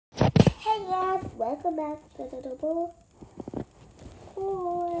welcome back to the double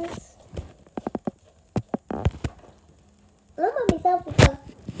course. I love myself because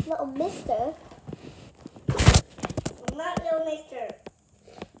little mister. Not little mister.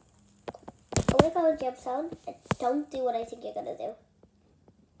 I want to call a jump sound. And don't do what I think you're gonna do.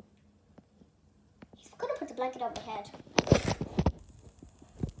 He's gonna put the blanket on my head.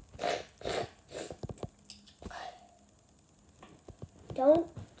 Don't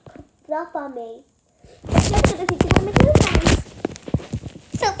drop on me.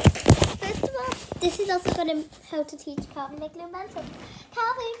 So, first of all, this is also going to how to teach Calvin make little man. So,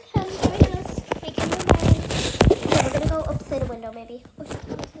 Calvin, come join us making little man. Yeah, we're going to go up to the window, maybe.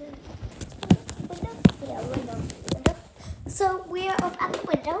 Window? Yeah, window. So, we are up at the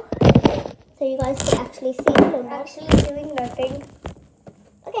window. So, you guys can actually see the little man. Actually doing nothing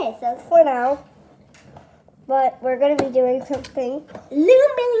Okay, so for now. But we're going to be doing something.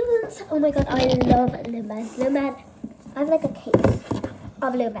 Lumens! Oh my god, I love Lumens. Lumens. I have like a case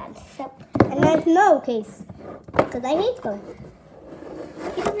of Lumens. So, And there's no case. because I hate them.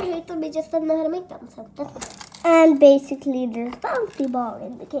 He doesn't hate them, he just doesn't know how to make them. So that's And basically there's bouncy ball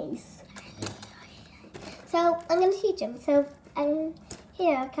in the case. So I'm going to teach him. So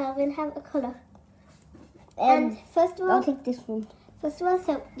here, Calvin, have a colour. And first of I'll all, take this one.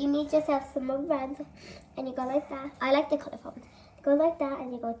 so you need yourself some rubber bands, and you go like that. I like the colourful ones. You go like that,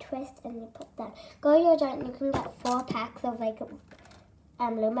 and you go twist, and you put that. Go to your giant, and you can get 4 packs of like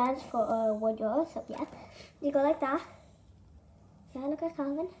lumens for €1. So yeah, you go like that. Yeah, look at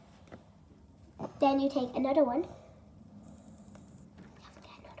Calvin. Then you take another one.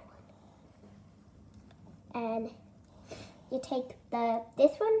 And you take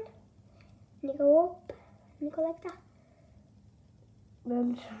this one, and you go up, and you go like that.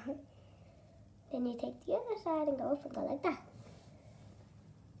 Then you take the other side and go up and go like that.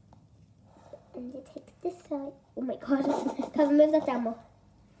 And you take this side. Oh my god. Calvin, move that down more.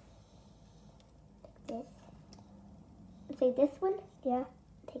 Take this. Take this one. Yeah.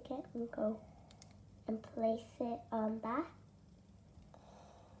 Take it and go and place it on that.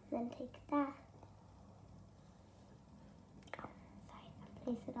 Then take that. Sorry, and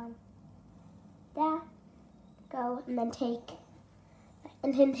place it on that. Go and then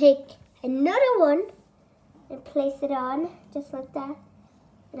take another one and place it on just like that.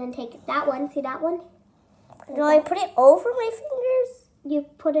 And then take that one. See that one? Do I put it over my fingers? You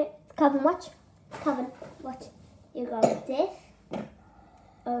put it. Calvin, watch. Calvin, watch. You go this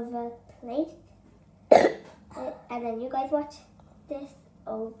over place. And then you guys watch this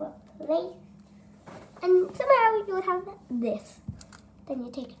over place. And somehow you would have this. Then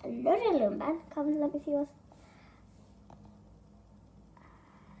you take another lumen. Calvin, let me see yours.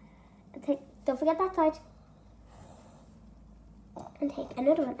 Don't forget that side. And take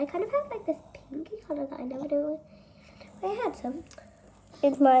another one. I kind of have like this pinky color that I never do. I had some.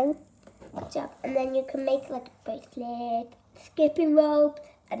 It's mine. Good job. And then you can make like a bracelet, skipping ropes,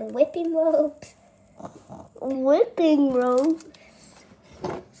 and whipping ropes. Whipping rope.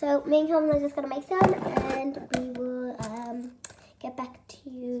 So me and Calvin are just gonna make some, and we will get back to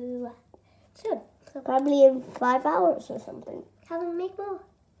you soon. So Probably in 5 hours or something. Calvin, make more.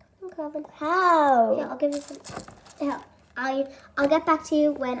 Come on, Calvin. How? Yeah, I'll give you some. Yeah, I'll get back to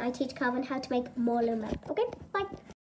you when I teach Calvin how to make more lumen. Okay, bye.